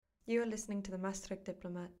You are listening to the Maastricht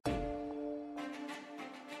Diplomat.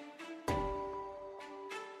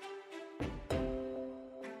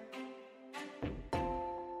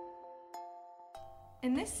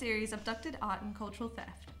 In this series, Abducted Art and Cultural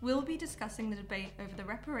Theft, we'll be discussing the debate over the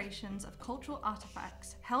reparations of cultural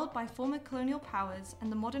artifacts held by former colonial powers and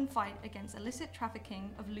the modern fight against illicit trafficking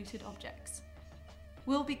of looted objects.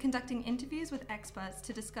 We'll be conducting interviews with experts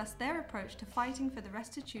to discuss their approach to fighting for the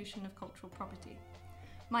restitution of cultural property.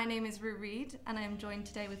 My name is Rue Reed, and I am joined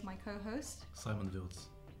today with my co-host, Simon Wiltz.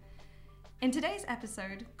 In today's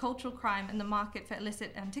episode, Cultural Crime and the Market for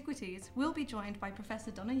Illicit Antiquities, we'll be joined by Professor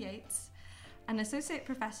Donna Yates, an associate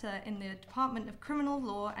professor in the Department of Criminal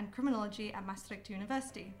Law and Criminology at Maastricht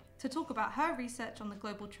University, to talk about her research on the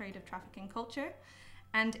global trade of trafficking culture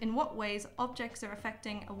and in what ways objects are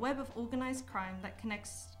affecting a web of organized crime that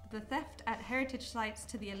connects the theft at heritage sites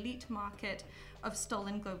to the elite market of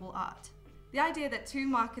stolen global art. The idea that two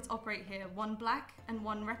markets operate here, one black and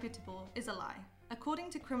one reputable, is a lie. According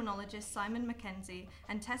to criminologists Simon Mackenzie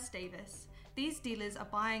and Tess Davis, these dealers are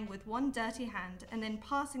buying with one dirty hand and then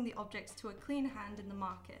passing the objects to a clean hand in the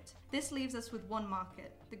market. This leaves us with one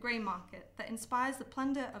market, the grey market, that inspires the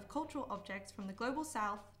plunder of cultural objects from the global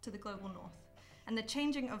south to the global north, and the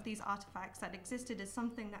changing of these artifacts that existed as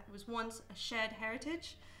something that was once a shared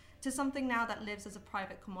heritage to something now that lives as a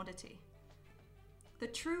private commodity. The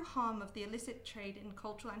true harm of the illicit trade in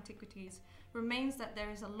cultural antiquities remains that there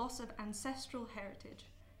is a loss of ancestral heritage,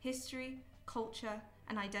 history, culture,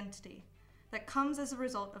 and identity that comes as a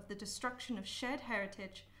result of the destruction of shared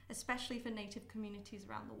heritage, especially for native communities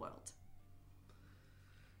around the world.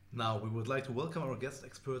 Now, we would like to welcome our guest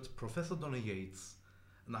expert, Professor Donna Yates,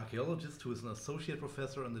 an archaeologist who is an associate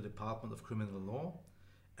professor in the Department of Criminal Law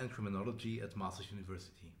and Criminology at Maastricht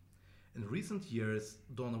University. In recent years,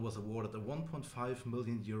 Donna was awarded a €1.5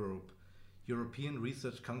 million European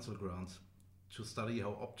Research Council grant to study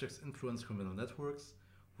how objects influence criminal networks,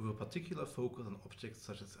 with a particular focus on objects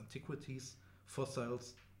such as antiquities,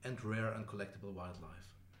 fossils, and rare and collectible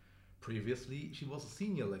wildlife. Previously, she was a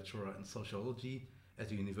senior lecturer in sociology at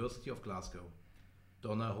the University of Glasgow.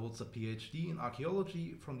 Donna holds a PhD in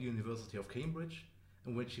archaeology from the University of Cambridge,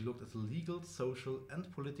 in which she looked at the legal, social,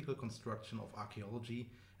 and political construction of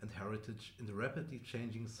archaeology and heritage in the rapidly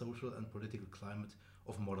changing social and political climate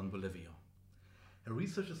of modern Bolivia. Her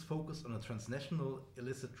research is focused on a transnational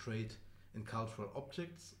illicit trade in cultural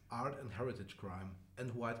objects, art and heritage crime,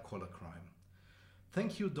 and white-collar crime.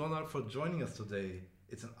 Thank you, Donna, for joining us today.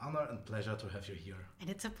 It's an honor and pleasure to have you here. And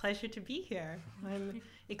it's a pleasure to be here. I'm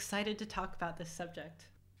excited to talk about this subject.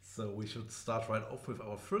 So we should start right off with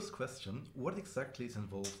our first question. What exactly is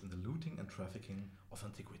involved in the looting and trafficking of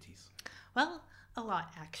antiquities? Well, a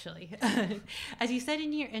lot, actually. As you said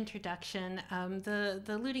in your introduction,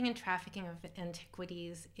 the looting and trafficking of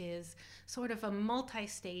antiquities is sort of a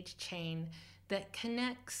multi-stage chain that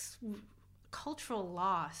connects cultural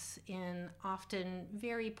loss in often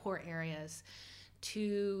very poor areas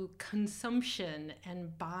to consumption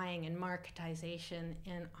and buying and marketization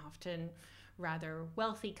in often rather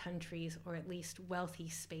wealthy countries, or at least wealthy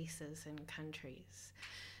spaces and countries.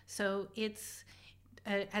 So it's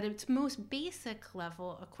at its most basic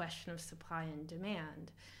level a question of supply and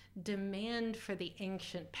demand. Demand for the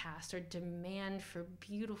ancient past, or demand for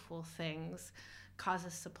beautiful things,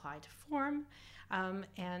 causes supply to form,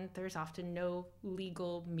 and there's often no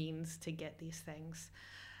legal means to get these things.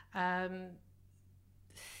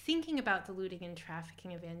 Thinking about the looting and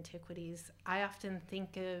trafficking of antiquities, I often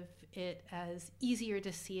think of it as easier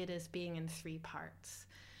to see it as being in three parts.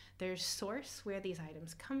 There's source, where these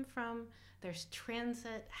items come from, there's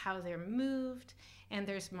transit, how they're moved, and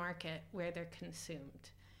there's market, where they're consumed.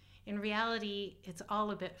 In reality, it's all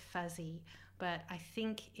a bit fuzzy, but I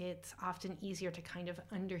think it's often easier to kind of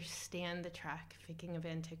understand the trafficking of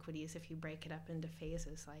antiquities if you break it up into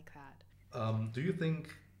phases like that. Do you think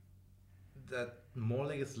that more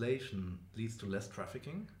legislation leads to less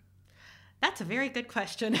trafficking? That's a very good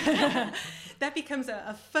question. That becomes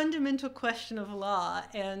a fundamental question of law,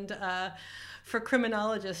 and for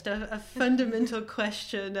criminologists, a fundamental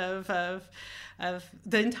question of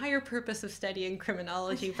the entire purpose of studying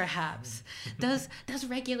criminology, perhaps. Does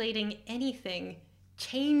regulating anything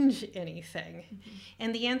change anything?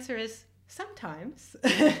 And the answer is sometimes.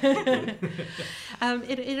 It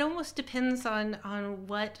almost depends on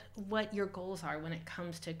what your goals are when it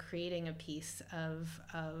comes to creating a piece of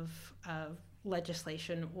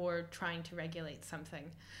legislation or trying to regulate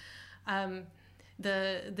something.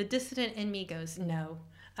 The dissident in me goes no.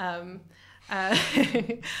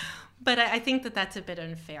 But I think that that's a bit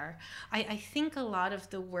unfair. I think a lot of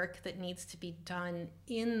the work that needs to be done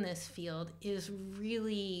in this field is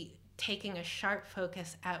really taking a sharp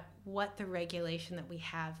focus at what the regulation that we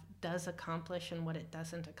have does accomplish and what it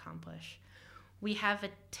doesn't accomplish. We have a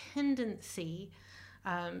tendency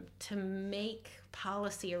to make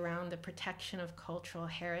policy around the protection of cultural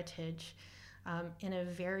heritage in a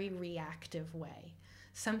very reactive way.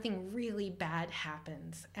 Something really bad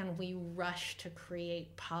happens and we rush to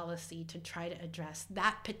create policy to try to address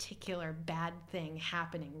that particular bad thing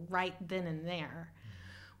happening right then and there,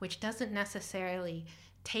 which doesn't necessarily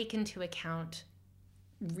take into account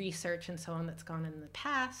research and so on that's gone in the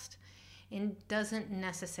past, and doesn't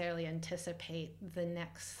necessarily anticipate the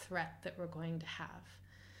next threat that we're going to have.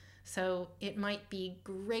 So it might be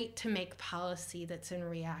great to make policy that's in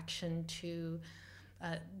reaction to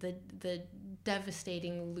the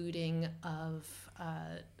devastating looting of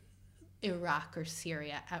Iraq or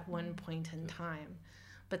Syria at one point in time.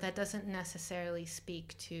 But that doesn't necessarily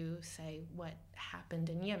speak to, say, what happened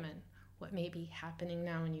in Yemen, what may be happening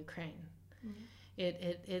now in Ukraine.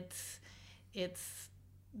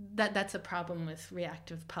 That's a problem with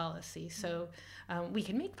reactive policy. So we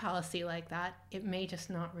can make policy like that. It may just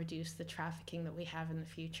not reduce the trafficking that we have in the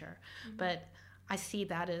future. But I see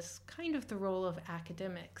that as kind of the role of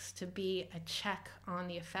academics, to be a check on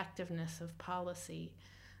the effectiveness of policy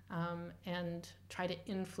and try to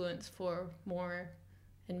influence for more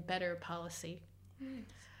and better policy.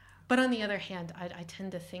 But on the other hand, I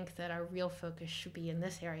tend to think that our real focus should be in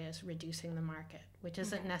this area is reducing the market, which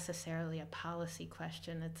isn't necessarily a policy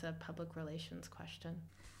question, it's a public relations question.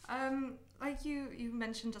 Like you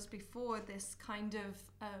mentioned just before, this kind of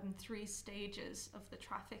 3 stages of the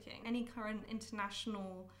trafficking. Any current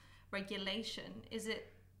international regulation, is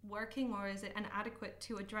it working or is it inadequate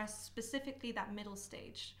to address specifically that middle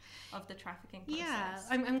stage of the trafficking process? Yeah,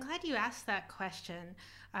 I'm glad you asked that question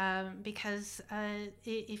because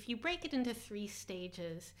if you break it into 3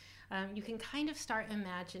 stages, you can kind of start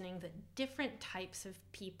imagining that different types of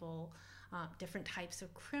people, different types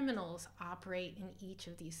of criminals operate in each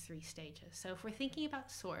of these 3 stages. So if we're thinking about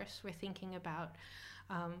source, we're thinking about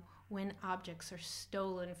when objects are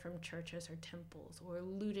stolen from churches or temples or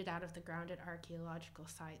looted out of the ground at archaeological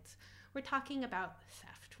sites. We're talking about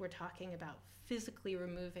theft. We're talking about physically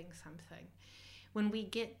removing something. When we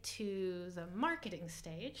get to the marketing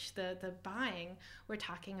stage, the buying, we're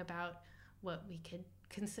talking about what we could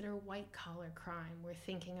consider white-collar crime. We're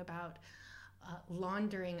thinking about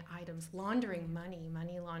laundering items, laundering money.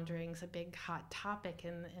 Money laundering is a big hot topic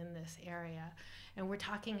in this area. And we're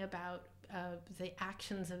talking about the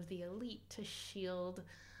actions of the elite to shield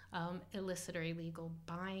illicit or illegal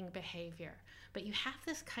buying behavior. But you have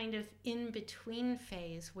this kind of in-between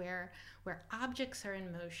phase where objects are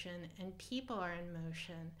in motion and people are in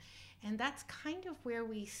motion. And that's kind of where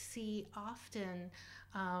we see often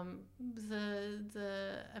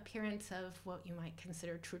the appearance of what you might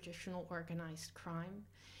consider traditional organized crime.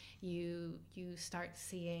 You start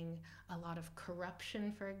seeing a lot of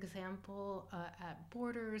corruption, for example, at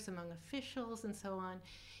borders among officials and so on.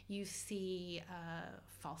 You see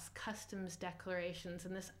false customs declarations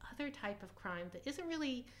and this other type of crime that isn't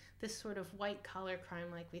really this sort of white-collar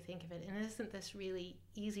crime like we think of it, and isn't this really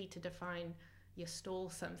easy to define, you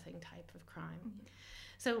stole something type of crime. Mm-hmm.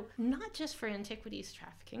 So not just for antiquities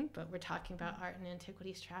trafficking, but we're talking about art and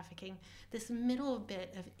antiquities trafficking, this middle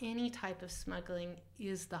bit of any type of smuggling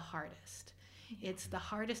is the hardest. Yeah. It's the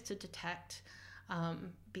hardest to detect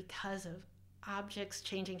because of objects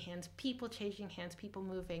changing hands, people changing hands, people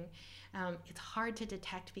moving. It's hard to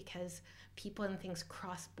detect because people and things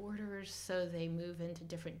cross borders, so they move into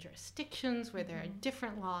different jurisdictions where there are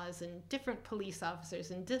different laws and different police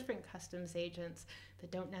officers and different customs agents that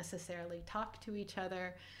don't necessarily talk to each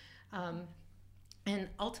other. And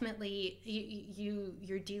ultimately,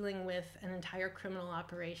 you're dealing with an entire criminal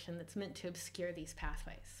operation that's meant to obscure these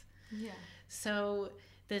pathways. Yeah. So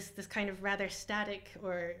this kind of rather static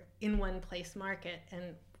or in one place market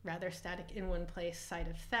and rather static in one place site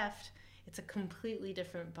of theft, it's a completely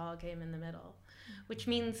different ballgame in the middle, which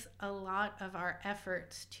means a lot of our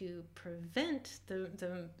efforts to prevent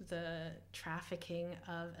the trafficking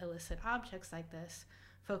of illicit objects like this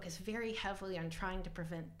focus very heavily on trying to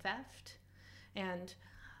prevent theft, and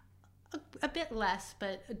a bit less,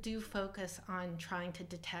 but do focus on trying to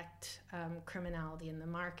detect criminality in the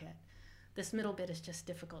market. This middle bit is just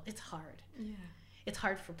difficult. It's hard. Yeah. It's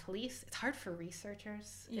hard for police. It's hard for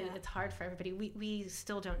researchers. Yeah. It's hard for everybody. We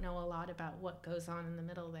still don't know a lot about what goes on in the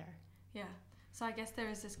middle there. Yeah. So I guess there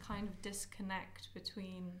is this kind of disconnect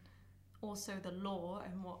between also the law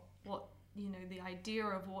and what the idea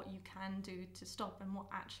of what you can do to stop and what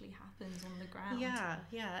actually happens on the ground.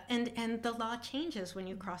 Yeah. And the law changes when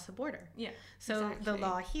you cross a border. Yeah. So exactly. the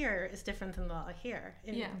law here is different than the law here.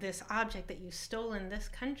 Yeah. This object that you stole in this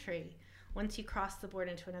country, once you cross the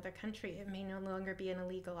border into another country, it may no longer be an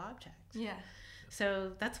illegal object. Yeah.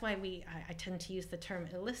 So that's why I tend to use the term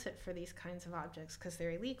illicit for these kinds of objects, because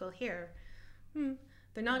they're illegal here.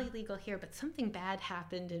 They're not illegal here, but something bad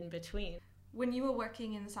happened in between. When you were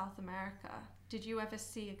working in South America, did you ever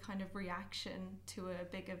see a kind of reaction to a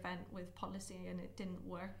big event with policy and it didn't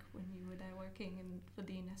work when you were there working for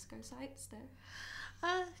the UNESCO sites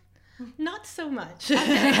there? Not so much.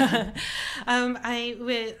 Okay.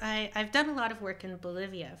 I've done a lot of work in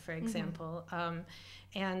Bolivia, for example,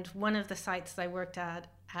 and one of the sites I worked at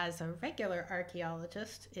as a regular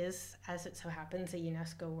archaeologist is, as it so happens, a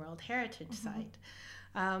UNESCO World Heritage Site.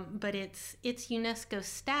 But its UNESCO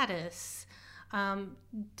status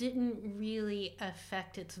didn't really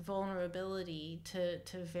affect its vulnerability to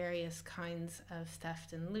various kinds of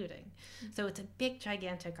theft and looting. So it's a big,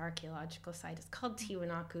 gigantic archaeological site. It's called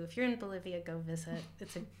Tiwanaku. If you're in Bolivia, go visit.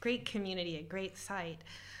 It's a great community, a great site.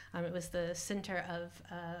 It was the center of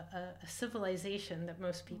a civilization that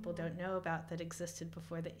most people don't know about that existed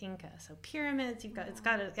before the Inca. So pyramids,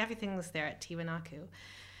 everything's there at Tiwanaku.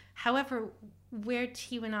 However, where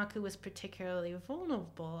Tiwanaku was particularly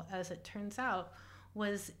vulnerable, as it turns out,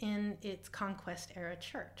 was in its conquest era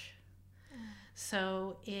church.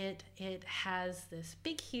 So it has this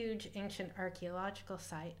big, huge ancient archaeological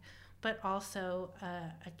site, but also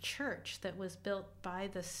a church that was built by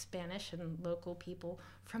the Spanish and local people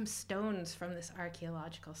from stones from this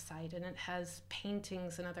archaeological site. And it has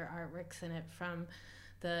paintings and other artworks in it from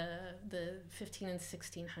the 15 and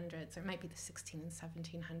 1600s, or it might be the 16 and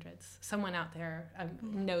 1700s. Someone out there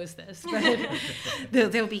knows this,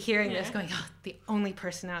 but they'll be hearing this going, oh, the only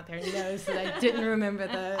person out there knows that I didn't remember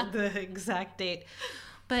the exact date.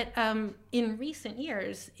 But in recent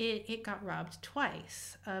years, it got robbed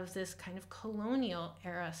twice of this kind of colonial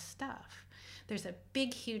era stuff. There's a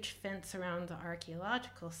big, huge fence around the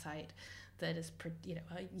archaeological site that is,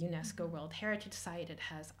 a UNESCO World Heritage Site. It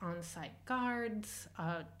has on-site guards,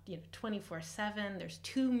 24/7. There's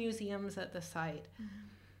 2 museums at the site.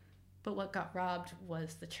 But what got robbed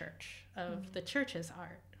was the church, of the church's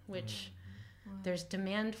art, which there's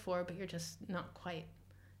demand for, but you're just not quite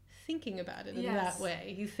thinking about it in that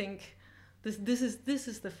way. You think this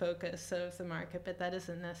is the focus of the market, but that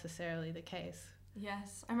isn't necessarily the case.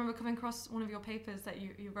 Yes, I remember coming across one of your papers that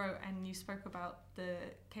you wrote, and you spoke about the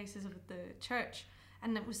cases of the church,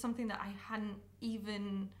 and it was something that I hadn't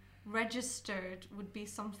even registered would be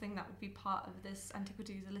something that would be part of this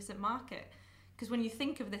antiquities illicit market. Because when you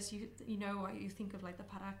think of this, you think of like the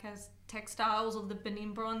Paracas textiles or the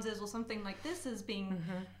Benin bronzes or something like this as being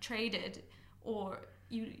traded, or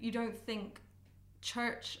you don't think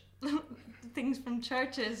church things from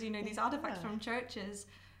churches, these artifacts from churches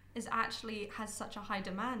has such a high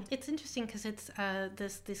demand. It's interesting because it's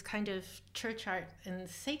this kind of church art and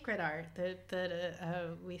sacred art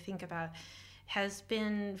that we think about has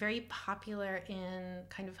been very popular in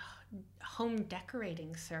kind of home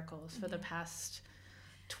decorating circles for the past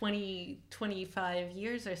 25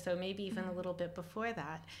 years or so, maybe even a little bit before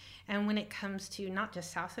that. And when it comes to not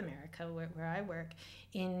just South America, where I work,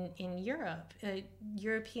 in Europe,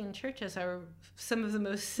 European churches are some of the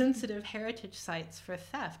most sensitive heritage sites for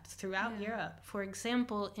theft throughout Europe. For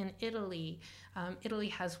example, in Italy, Italy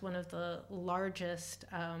has one of the largest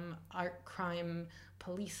art crime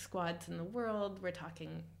police squads in the world. We're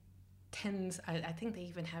talking tens, I think they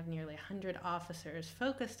even have nearly 100 officers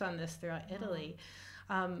focused on this throughout Italy.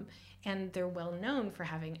 And they're well known for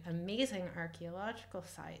having amazing archaeological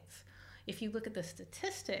sites. If you look at the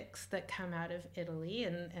statistics that come out of Italy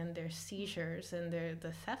and their seizures and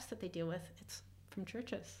the thefts that they deal with, it's from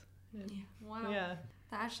churches. Yeah. Wow. Yeah.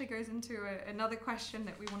 That actually goes into another question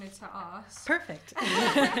that we wanted to ask. Perfect.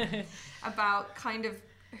 About kind of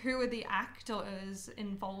who are the actors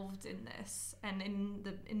involved in this, and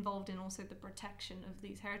involved in also the protection of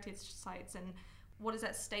these heritage sites, and what is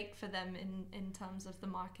at stake for them in terms of the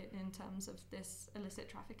market, in terms of this illicit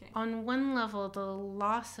trafficking? On one level, the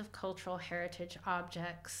loss of cultural heritage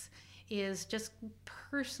objects is just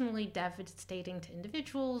personally devastating to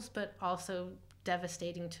individuals, but also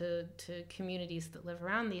devastating to communities that live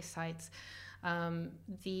around these sites.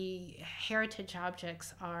 The heritage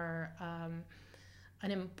objects are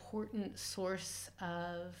an important source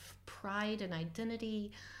of pride and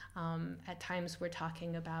identity. At times we're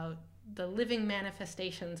talking about the living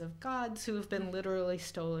manifestations of gods who have been literally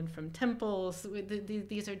stolen from temples.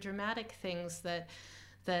 These are dramatic things that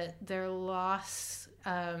their loss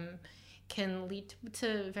can lead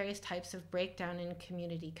to various types of breakdown in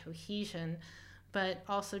community cohesion, but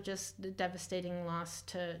also just the devastating loss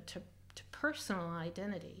to personal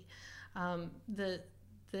identity.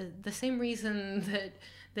 The same reason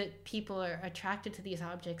that people are attracted to these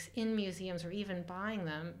objects in museums or even buying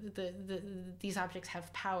them, these objects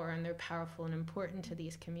have power and they're powerful and important to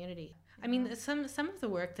these communities. I mean, some of the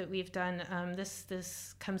work that we've done,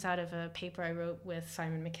 this comes out of a paper I wrote with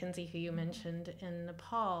Simon McKinsey, who you mentioned, in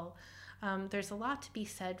Nepal. There's a lot to be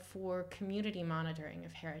said for community monitoring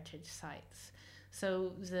of heritage sites.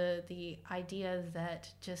 So the idea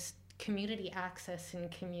that just community access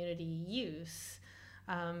and community use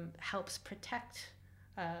helps protect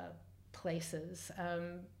places.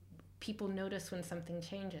 People notice when something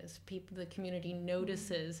changes. The community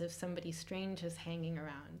notices if somebody strange is hanging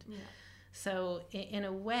around. Yeah. So in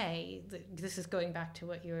a way, this is going back to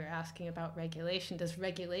what you were asking about regulation. Does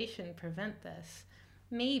regulation prevent this?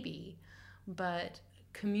 Maybe, but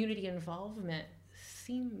community involvement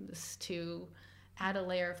seems to add a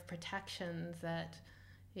layer of protection that,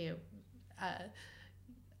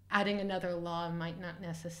 adding another law might not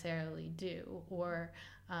necessarily do, or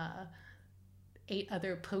 8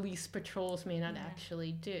 other police patrols may not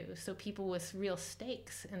actually do. So people with real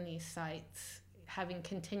stakes in these sites having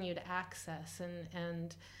continued access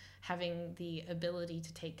and having the ability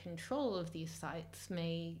to take control of these sites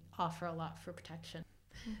may offer a lot for protection.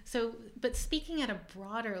 So, but speaking at a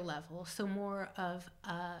broader level, so more of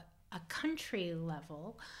a country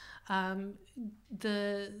level,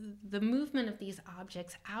 the movement of these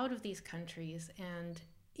objects out of these countries and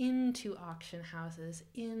into auction houses,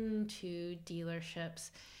 into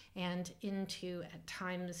dealerships, and into, at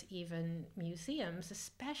times, even museums,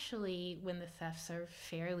 especially when the thefts are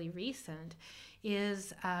fairly recent,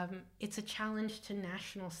 is it's a challenge to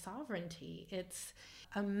national sovereignty. It's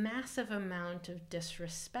a massive amount of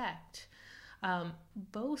disrespect,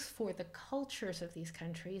 both for the cultures of these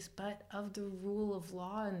countries, but of the rule of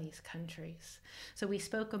law in these countries. So we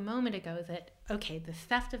spoke a moment ago that, okay, the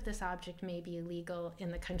theft of this object may be illegal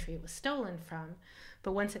in the country it was stolen from,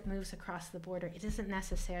 but once it moves across the border, it isn't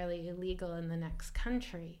necessarily illegal in the next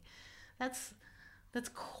country. That's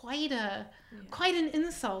quite an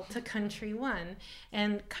insult to country one.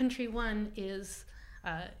 And country one is,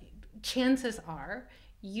 chances are,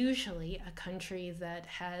 usually a country that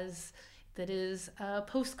is a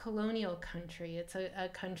post-colonial country. It's a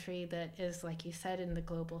country that is, like you said, in the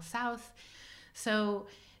global south. So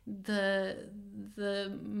the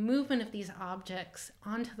movement of these objects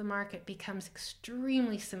onto the market becomes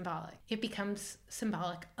extremely symbolic. It becomes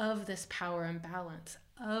symbolic of this power imbalance,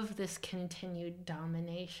 of this continued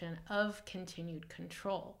domination, of continued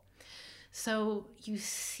control. So you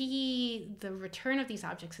see the return of these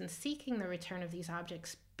objects and seeking the return of these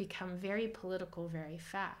objects become very political very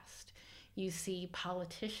fast. You see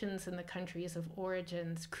politicians in the countries of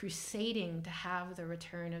origins crusading to have the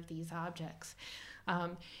return of these objects.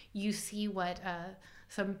 You see what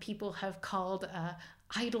some people have called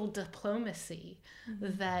idle diplomacy,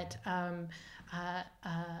 that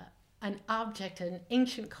an object, an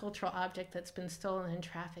ancient cultural object that's been stolen and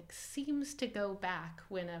trafficked, seems to go back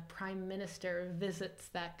when a prime minister visits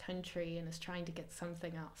that country and is trying to get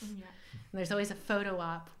something else. Yeah. And there's always a photo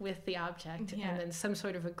op with the object, and then some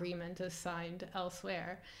sort of agreement is signed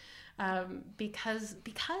elsewhere, because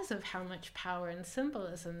of how much power and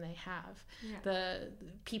symbolism they have. Yeah. The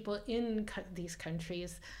people in these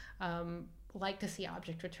countries like to see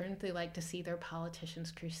object returned. They like to see their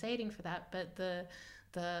politicians crusading for that, but the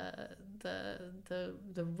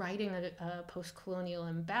writing a post-colonial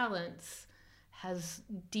imbalance has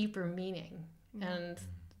deeper meaning, and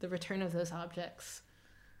the return of those objects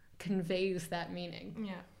conveys that meaning.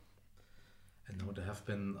 Yeah. And now there have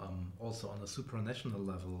been also on a supranational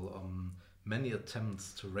level many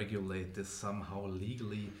attempts to regulate this somehow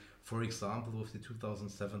legally. For example, with the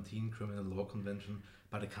 2017 Criminal Law Convention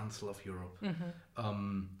by the Council of Europe.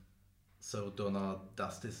 Mm-hmm. So, Donna,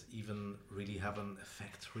 does this even really have an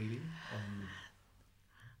effect, really?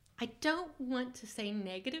 I don't want to say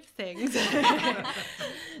negative things.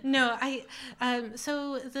 No,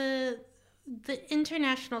 so the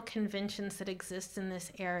international conventions that exist in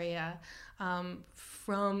this area,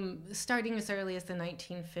 from starting as early as the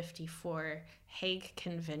 1954 Hague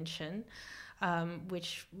Convention,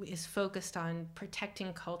 which is focused on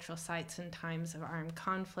protecting cultural sites in times of armed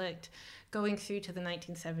conflict, going through to the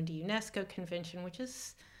 1970 UNESCO Convention, which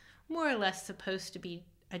is more or less supposed to be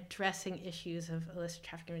addressing issues of illicit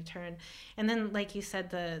trafficking and return. And then, like you said,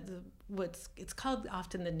 it's called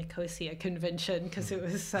often the Nicosia Convention because it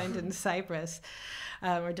was signed in Cyprus,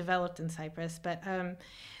 or developed in Cyprus. But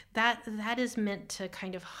that is meant to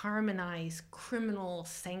kind of harmonize criminal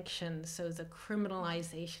sanctions, so the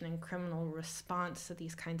criminalization and criminal response to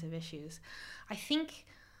these kinds of issues. I think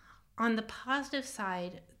on the positive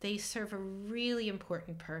side, they serve a really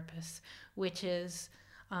important purpose, which is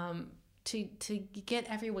to get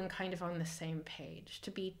everyone kind of on the same page,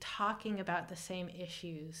 to be talking about the same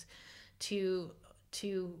issues, to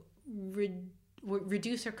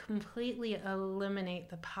reduce or completely eliminate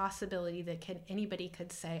the possibility that anybody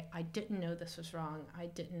could say, I didn't know this was wrong, I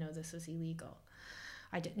didn't know this was illegal,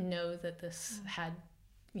 I didn't know that this had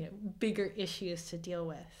bigger issues to deal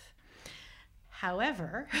with.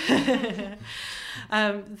 However,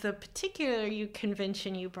 the particular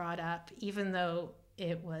convention you brought up, even though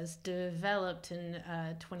it was developed in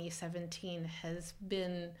 2017, has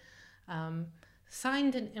been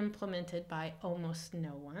signed and implemented by almost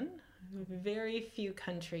no one. Very few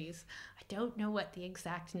countries. I don't know what the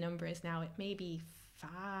exact number is now. It may be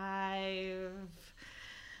 5.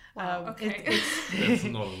 Wow, okay. That's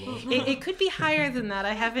not a lot. It could be higher than that.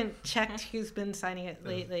 I haven't checked who's been signing it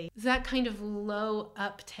lately. That kind of low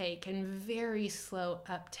uptake and very slow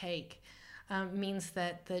uptake means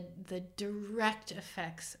that the direct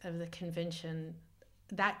effects of the convention,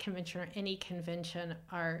 that convention or any convention,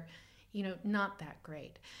 are not that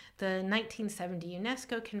great. The 1970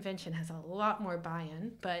 UNESCO convention has a lot more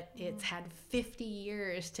buy-in, but it's had 50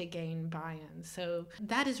 years to gain buy-in. So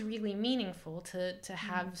that is really meaningful to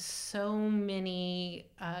have so many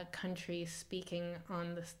countries speaking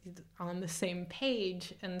on the same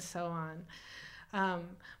page and so on.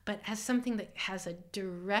 But as something that has a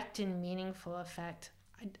direct and meaningful effect,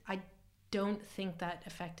 I don't think that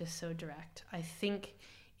effect is so direct. I think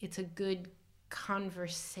it's a good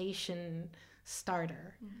conversation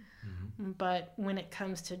starter. But when it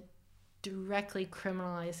comes to directly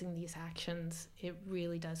criminalizing these actions, it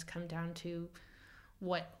really does come down to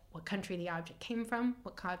what country the object came from,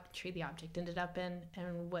 what country the object ended up in,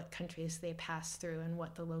 and what countries they passed through, and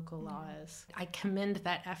what the local law is. I commend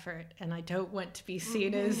that effort, and I don't want to be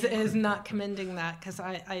seen as not commending that, because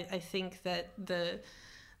I think that the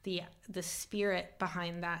spirit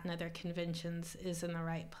behind that and other conventions is in the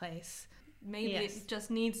right place. Maybe it just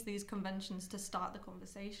needs these conventions to start the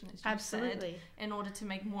conversation, as you Absolutely. said, in order to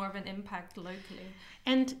make more of an impact locally.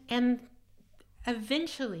 And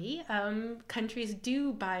eventually, countries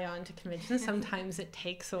do buy on to conventions. Sometimes it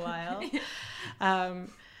takes a while.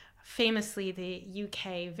 Famously, the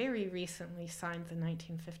UK very recently signed the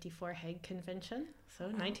 1954 Hague Convention. So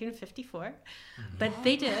 1954, but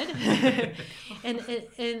they did,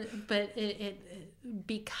 but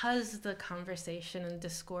because the conversation and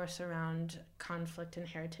discourse around conflict and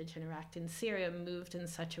heritage and Iraq and Syria moved in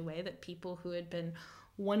such a way that people who had been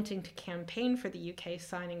wanting to campaign for the UK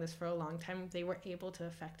signing this for a long time, they were able to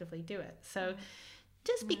effectively do it. So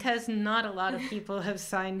just because not a lot of people have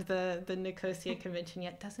signed the Nicosia Convention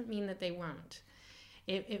yet doesn't mean that they won't.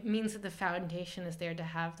 It means that the foundation is there to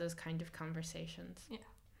have those kind of conversations. Yeah.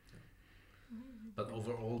 But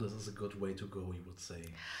overall, this is a good way to go, you would say.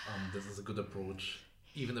 This is a good approach,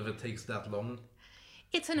 even if it takes that long.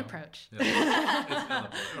 It's an approach. Yeah. It's an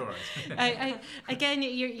approach. All right. Again,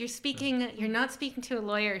 you're not speaking to a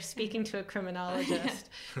lawyer, you're speaking to a criminologist.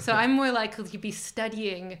 So I'm more likely to be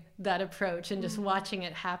studying that approach and just watching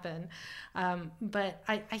it happen. But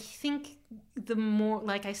I think the more,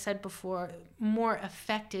 like I said before, more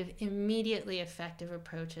effective, immediately effective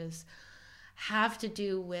approaches have to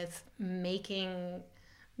do with making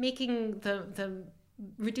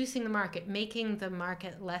reducing the market, making the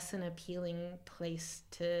market less an appealing place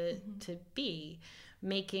to be,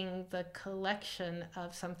 making the collection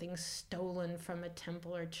of something stolen from a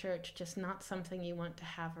temple or church just not something you want to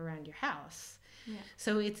have around your house. Yeah.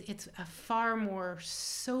 So it's a far more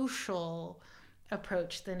social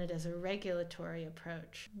approach than it is a regulatory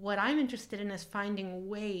approach. What I'm interested in is finding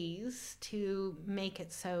ways to make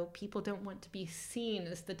it so people don't want to be seen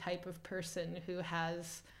as the type of person who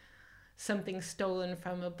has something stolen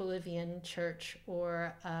from a Bolivian church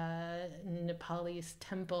or a Nepalese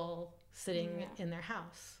temple sitting in their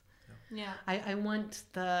house. Yeah. I want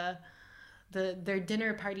their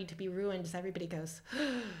dinner party to be ruined as everybody goes,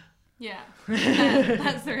 yeah.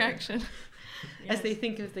 That's the reaction. As they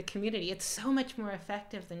think of the community. It's so much more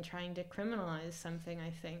effective than trying to criminalize something,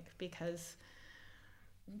 I think, because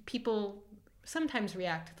people sometimes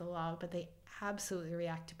react to the law, but they absolutely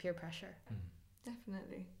react to peer pressure.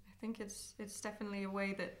 Definitely. I think it's definitely a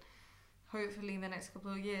way that hopefully in the next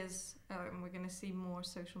couple of years we're going to see more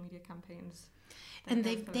social media campaigns. And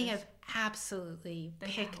they have absolutely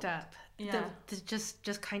picked up. Yeah.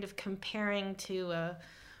 Just kind of comparing to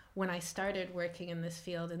when I started working in this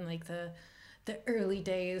field, and like the the early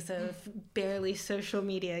days of barely social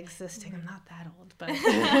media existing. I'm not that old, but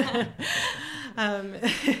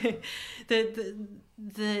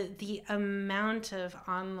the amount of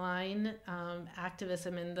online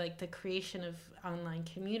activism and like the creation of online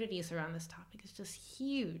communities around this topic is just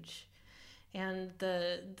huge, and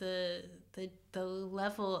the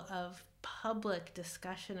level of public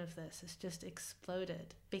discussion of this has just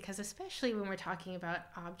exploded, because especially when we're talking about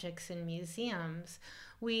objects in museums,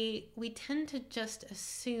 we tend to just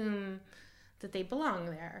assume that they belong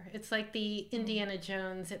there. It's like the Indiana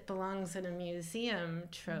Jones, it belongs in a museum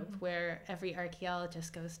trope, where every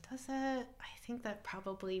archaeologist goes, does it? I think that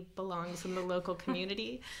probably belongs in the local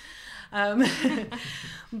community. But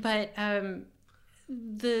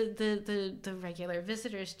the regular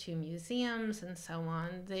visitors to museums and so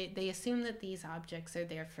on, they assume that these objects are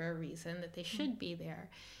there for a reason, that they should be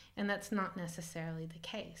there, and that's not necessarily the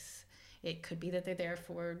case. It could be that they're there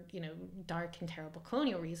for, dark and terrible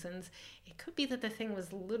colonial reasons. It could be that the thing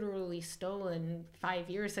was literally stolen 5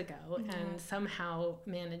 years ago and somehow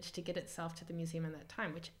managed to get itself to the museum in that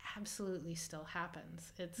time, which absolutely still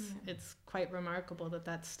happens. It's quite remarkable that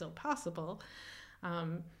that's still possible.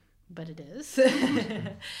 But it is.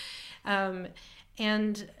 And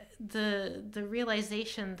the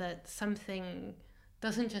realization that something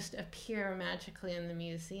doesn't just appear magically in the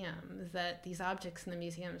museum, that these objects in the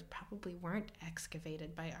museums probably weren't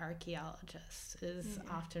excavated by archaeologists, is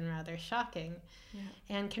often rather shocking,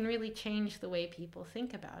 and can really change the way people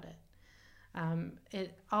think about it.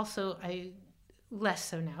 It also, less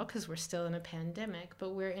so now because we're still in a pandemic, but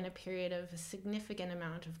we're in a period of a significant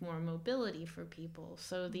amount of more mobility for people.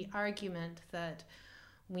 So the argument that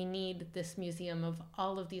we need this museum of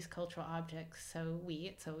all of these cultural objects, so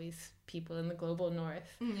it's always people in the global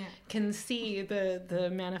north, can see the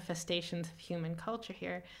manifestations of human culture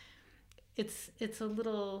here. It's a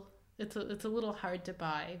little hard to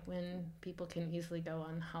buy when people can easily go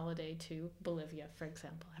on holiday to Bolivia, for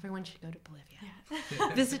example. Everyone should go to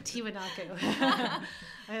Bolivia. Visit Tiwanaku.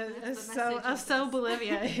 I'll sell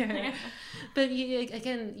Bolivia here. But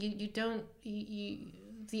you don't.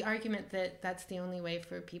 The argument that that's the only way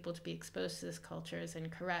for people to be exposed to this culture is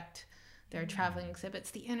incorrect. There are traveling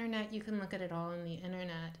exhibits. The internet, you can look at it all on the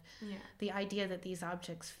internet. The idea that these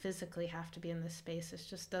objects physically have to be in this space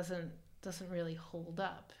just doesn't really hold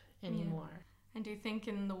up anymore. And do you think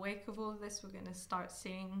in the wake of all of this, we're going to start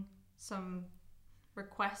seeing some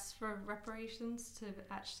requests for reparations to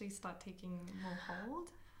actually start taking more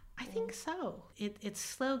hold? I think so. It's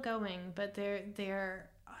slow going, but there've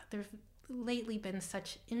lately been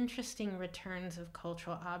such interesting returns of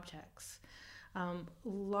cultural objects.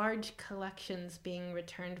 Large collections being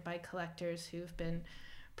returned by collectors who've been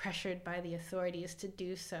pressured by the authorities to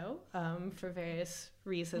do so for various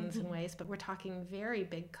reasons and ways, but we're talking very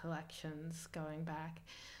big collections going back.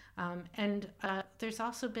 And there's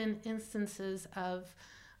also been instances of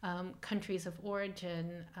countries of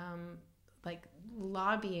origin like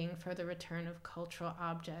lobbying for the return of cultural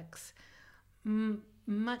objects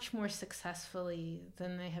much more successfully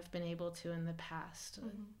than they have been able to in the past.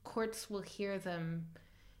 Courts will hear them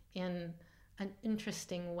in an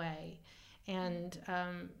interesting way, and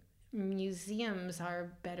museums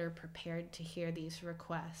are better prepared to hear these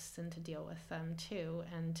requests and to deal with them too,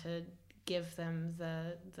 and to give them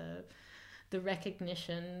the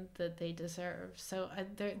recognition that they deserve. So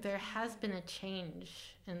there has been a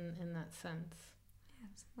change in that sense.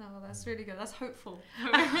 Yes. Oh, that's really good. That's hopeful.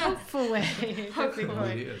 A hopeful way. Hopeful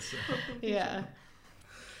way. Yes. Yeah.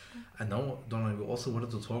 And now, Donna, we also wanted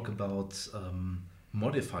to talk about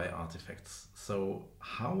modify artifacts. So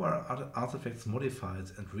how are artifacts modified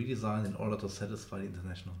and redesigned in order to satisfy the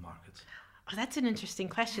international market? Oh, that's an interesting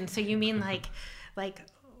question. So you mean like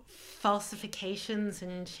falsifications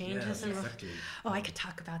and changes? Yes, exactly. Oh, I could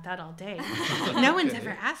talk about that all day. No one's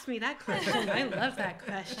ever asked me that question. I love that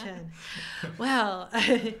question. Well,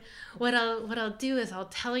 what I'll do is I'll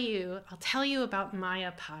tell you about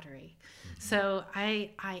Maya pottery. So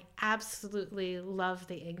I absolutely love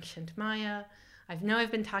the ancient Maya.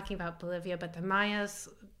 I've been talking about Bolivia, but the Maya's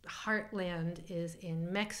heartland is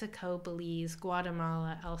in Mexico, Belize,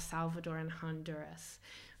 Guatemala, El Salvador, and Honduras.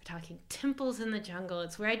 We're talking temples in the jungle.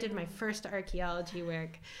 It's where I did my first archaeology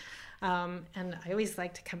work. And I always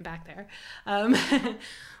like to come back there.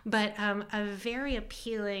 But a very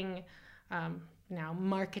appealing, now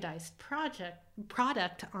marketized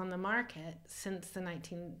product on the market since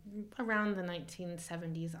around the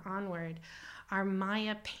 1970s onward are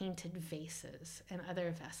Maya painted vases and other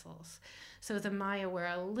vessels. So the Maya were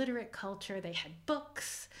a literate culture. They had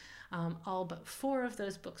books. All but 4 of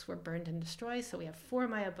those books were burned and destroyed, so we have 4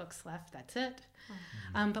 Maya books left. That's it.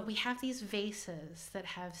 But we have these vases that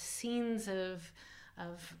have scenes of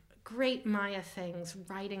great Maya things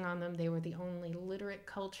writing on them. They were the only literate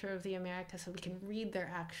culture of the Americas, so we can read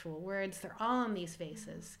their actual words. They're all on these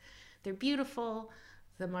vases. They're beautiful.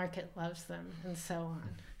 The market loves them, and so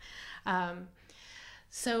on.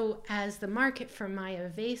 So as the market for Maya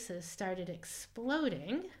vases started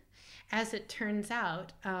exploding, as it turns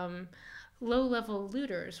out, low-level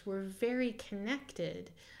looters were very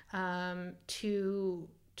connected to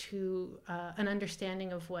an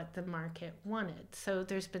understanding of what the market wanted. So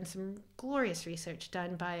there's been some glorious research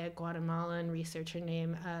done by a Guatemalan researcher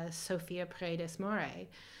named Sofia Paredes More,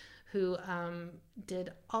 who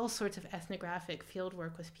did all sorts of ethnographic field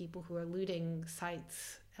work with people who are looting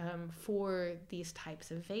sites for these types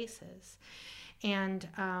of vases. And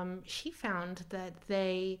she found that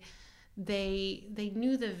they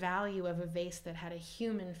knew the value of a vase that had a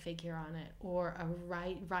human figure on it or a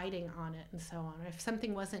writing on it and so on. Or if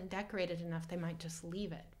something wasn't decorated enough, they might just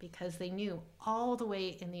leave it because they knew all the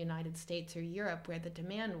way in the United States or Europe where the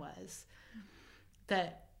demand was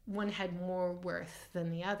that one had more worth than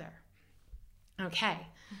the other. Okay,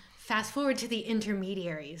 fast forward to the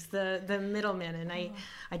intermediaries, the middlemen, and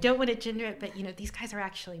I don't want to gender it, but these guys are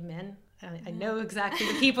actually men. I know exactly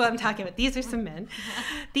the people I'm talking about. These are some men.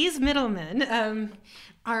 These middlemen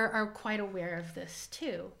are quite aware of this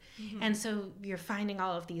too. And so you're finding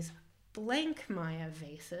all of these blank Maya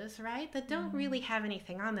vases, right, that don't really have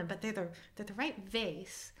anything on them, but they're the right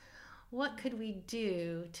vase. What could we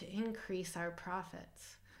do to increase our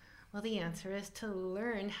profits? Well, the answer is to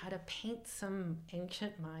learn how to paint some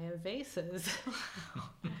ancient Maya vases.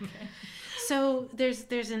 Okay. So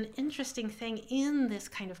there's an interesting thing in this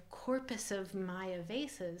kind of corpus of Maya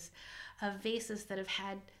vases, of vases that have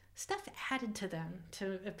had stuff added to them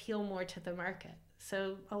to appeal more to the market.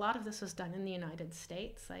 So a lot of this was done in the United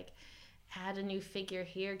States, like add a new figure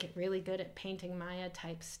here, get really good at painting Maya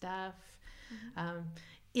type stuff,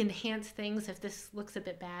 enhance things. If this looks a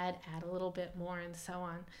bit bad, add a little bit more, and so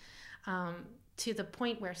on. To the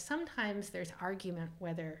point where sometimes there's argument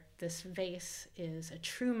whether this vase is a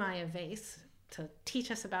true Maya vase to teach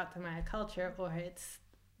us about the Maya culture, or it's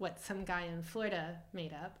what some guy in Florida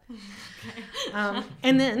made up. Okay.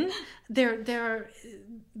 And then there are,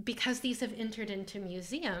 because these have entered into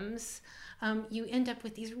museums, you end up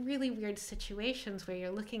with these really weird situations where you're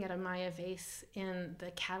looking at a Maya vase in the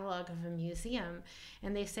catalog of a museum,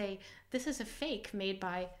 and they say, this is a fake made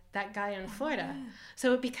by that guy in Florida.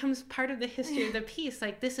 So it becomes part of the history of the piece.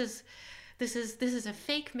 Like this is a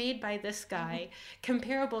fake made by this guy,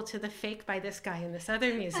 comparable to the fake by this guy in this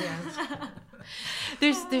other museum.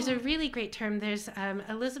 There's a really great term. There's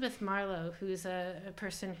Elizabeth Marlowe, who's a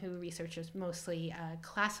person who researches mostly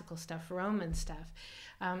classical stuff, Roman stuff.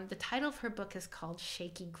 The title of her book is called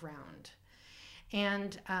Shaky Ground.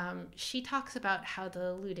 And she talks about how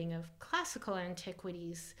the looting of classical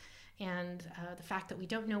antiquities and the fact that we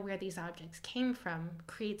don't know where these objects came from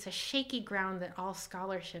creates a shaky ground that all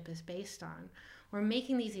scholarship is based on. We're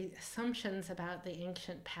making these assumptions about the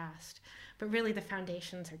ancient past, but really the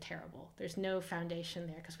foundations are terrible. There's no foundation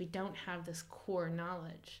there because we don't have this core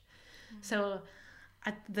knowledge. So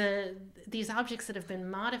these objects that have been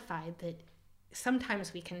modified that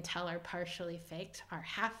sometimes we can tell are partially faked, are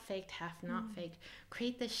half faked, half not faked,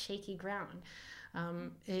 create this shaky ground.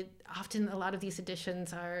 Often a lot of these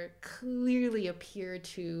editions are clearly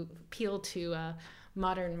appeal to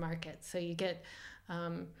modern markets. So you get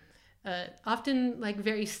often like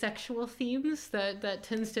very sexual themes that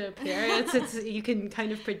tends to appear. It's you can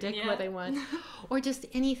kind of predict what they want, or just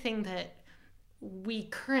anything that we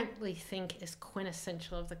currently think is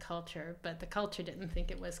quintessential of the culture, but the culture didn't think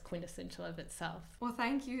it was quintessential of itself. Well,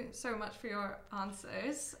 thank you so much for your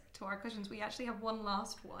answers to our questions. We actually have one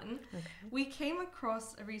last one. Okay. We came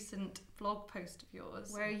across a recent blog post of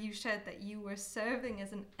yours where you shared that you were serving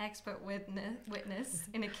as an expert witness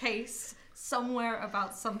in a case somewhere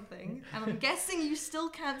about something, and I'm guessing you still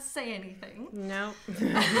can't say anything. No.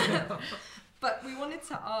 But we wanted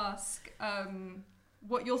to ask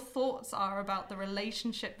what your thoughts are about the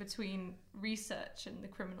relationship between research and the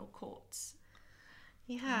criminal courts.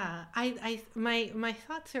 Yeah, my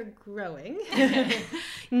thoughts are growing.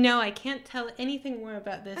 No, I can't tell anything more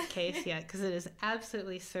about this case yet because it is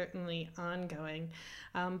absolutely certainly ongoing,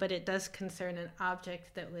 but it does concern an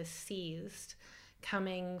object that was seized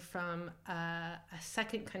coming from a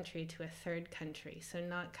second country to a third country, so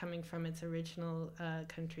not coming from its original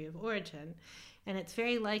country of origin. And it's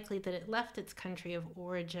very likely that it left its country of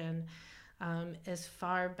origin as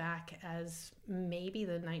far back as maybe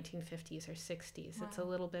the 1950s or 60s. Wow. It's a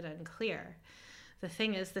little bit unclear. The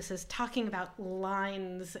thing is, this is talking about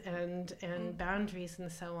lines and boundaries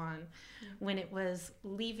and so on. When it was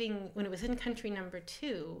in country number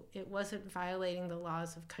 2, it wasn't violating the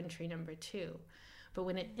laws of country number 2. But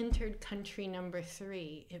when it entered country number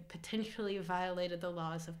 3, it potentially violated the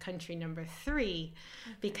laws of country number 3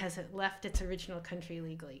 because it left its original country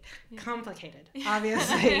legally. Yeah. Complicated,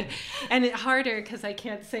 obviously, and it harder because I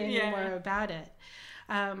can't say any more about it.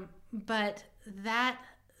 But that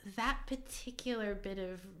particular bit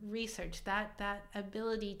of research, that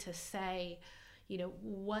ability to say,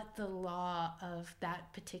 what the law of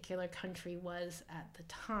that particular country was at the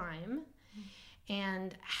time,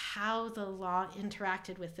 and how the law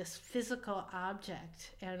interacted with this physical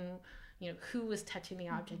object, and who was touching the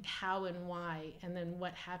object, how and why, and then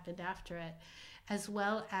what happened after it, as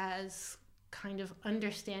well as kind of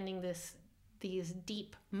understanding these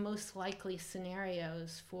deep, most likely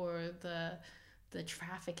scenarios for the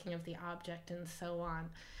trafficking of the object and so on.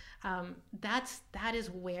 That is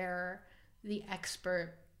where the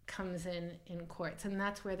expert comes in courts, and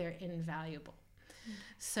that's where they're invaluable.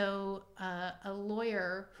 So a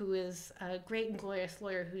lawyer who is a great and glorious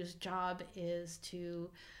lawyer whose job is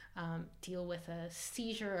to deal with a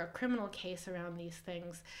seizure or a criminal case around these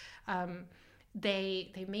things,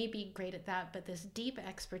 they may be great at that, but this deep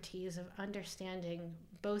expertise of understanding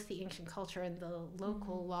both the ancient culture and the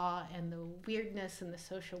local law and the weirdness and the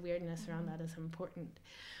social weirdness around that is important.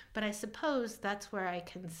 But I suppose that's where I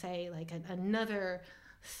can say like another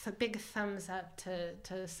big thumbs up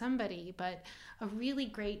to somebody, but a really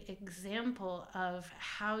great example of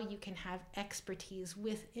how you can have expertise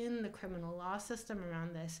within the criminal law system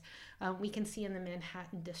around this, we can see in the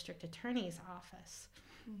Manhattan District Attorney's Office.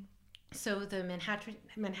 So the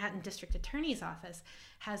Manhattan District Attorney's Office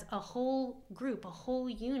has a whole group, a whole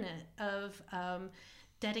unit of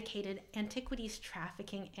dedicated antiquities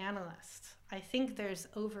trafficking analysts. I think there's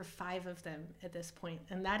over 5 of them at this point,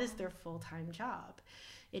 and that is their full-time job.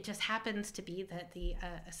 It just happens to be that the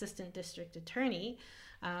assistant district attorney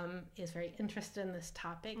is very interested in this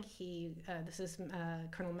topic. This is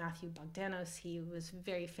Colonel Matthew Bogdanos. He was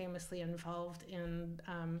very famously involved in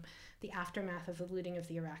the aftermath of the looting of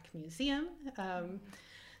the Iraq Museum.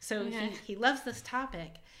 So he loves this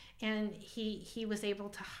topic, and he was able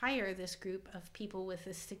to hire this group of people with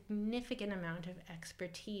a significant amount of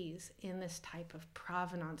expertise in this type of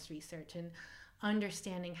provenance research and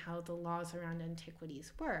understanding how the laws around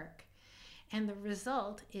antiquities work. And the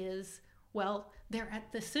result is, well, they're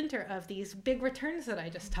at the center of these big returns that I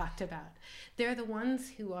just talked about. They're the ones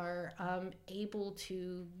who are able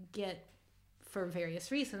to get, for various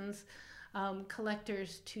reasons,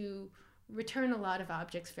 collectors to return a lot of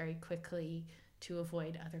objects very quickly to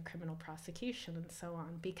avoid other criminal prosecution and so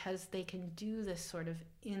on, because they can do this sort of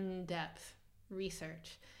in-depth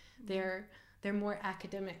research. They're more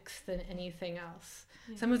academics than anything else.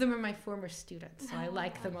 Yeah. Some of them are my former students, so I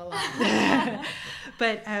like them a lot.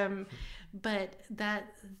 But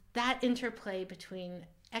that interplay between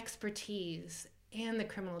expertise and the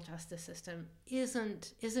criminal justice system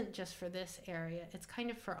isn't just for this area. It's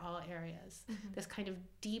kind of for all areas. This kind of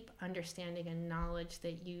deep understanding and knowledge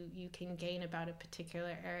that you can gain about a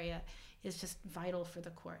particular area is just vital for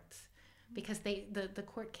the courts, because the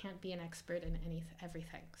court can't be an expert in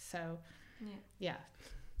everything. So. Yeah.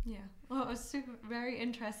 Well, it was very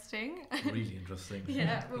interesting. Really interesting.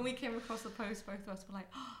 Yeah. When we came across the post, both of us were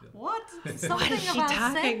like, "What? What is she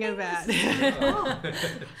talking about?"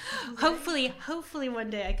 Hopefully one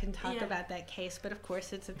day I can talk about that case. But of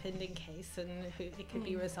course, it's a pending case, and it could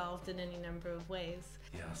be resolved in any number of ways.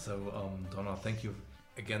 Yeah. So, Donna, thank you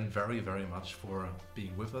again very, very much for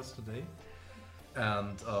being with us today.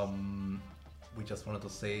 And we just wanted to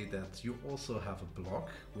say that you also have a blog,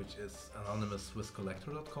 which is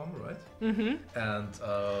anonymousswisscollector.com, right? And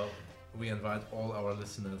we invite all our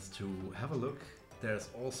listeners to have a look. There's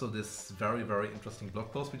also this very, very interesting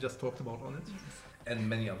blog post we just talked about on it, and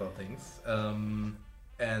many other things.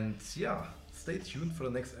 And stay tuned for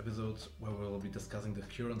the next episode, where we'll be discussing the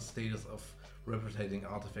current status of repatriating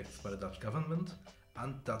artifacts by the Dutch government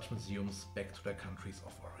and Dutch museums back to their countries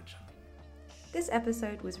of origin. This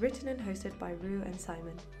episode was written and hosted by Rue and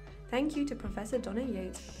Simon. Thank you to Professor Donna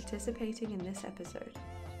Yates for participating in this episode.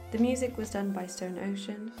 The music was done by Stone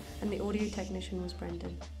Ocean, and the audio technician was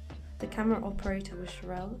Brendan. The camera operator was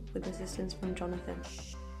Sherelle, with assistance from Jonathan.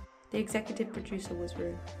 The executive producer was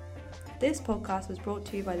Rue. This podcast was brought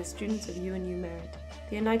to you by the students of UNU Merit,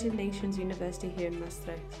 the United Nations University here in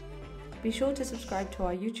Maastricht. Be sure to subscribe to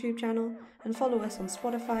our YouTube channel and follow us on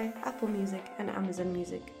Spotify, Apple Music, and Amazon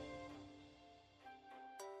Music.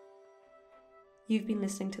 You've been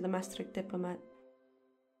listening to the Maastricht Diplomat.